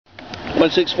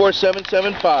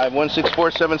164775.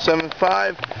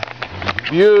 164775.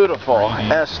 Beautiful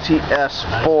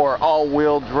STS4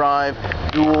 all-wheel drive,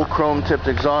 dual chrome-tipped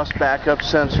exhaust, backup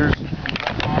sensors,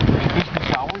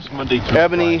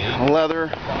 ebony, leather,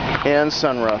 and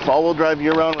sunroof. All-wheel drive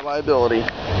year-round reliability.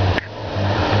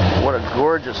 What a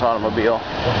gorgeous automobile.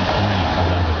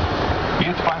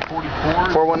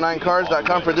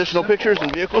 419cars.com for additional pictures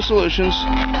and vehicle solutions.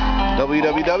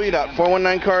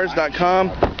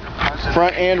 www.419cars.com.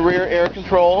 Front and rear air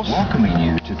controls.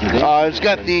 It's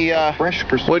got the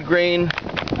wood grain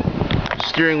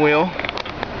steering wheel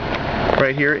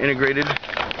right here, integrated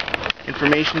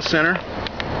information center.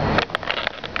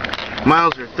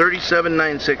 Miles are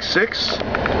 37,966.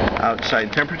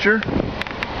 Outside temperature.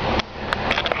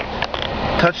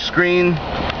 Touchscreen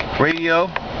radio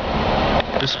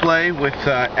display with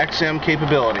XM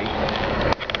capability.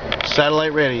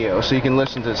 Satellite radio, so you can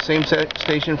listen to the same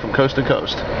station from coast to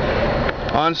coast.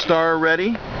 OnStar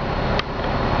ready.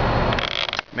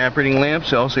 Map reading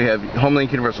lamps. You also have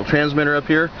HomeLink universal transmitter up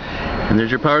here. And there's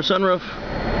your power sunroof.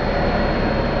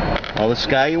 All the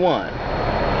sky you want.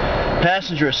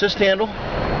 Passenger assist handle.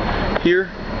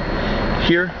 Here.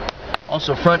 Here.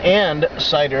 Also front and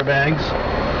side airbags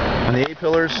on the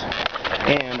A-pillars.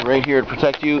 And right here to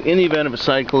protect you in the event of a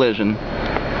side collision.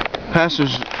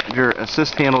 Passenger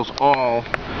assist handles all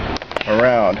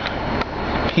around.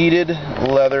 Heated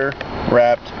leather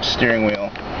wrapped steering wheel.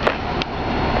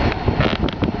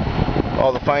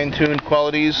 All the fine-tuned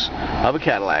qualities of a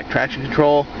Cadillac. Traction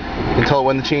control. You can tell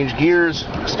when to change gears.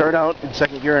 Start out in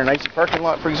second gear in an icy parking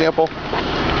lot, for example.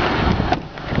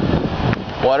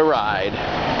 What a ride.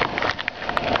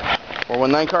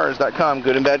 419cars.com.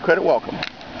 Good and bad credit welcome.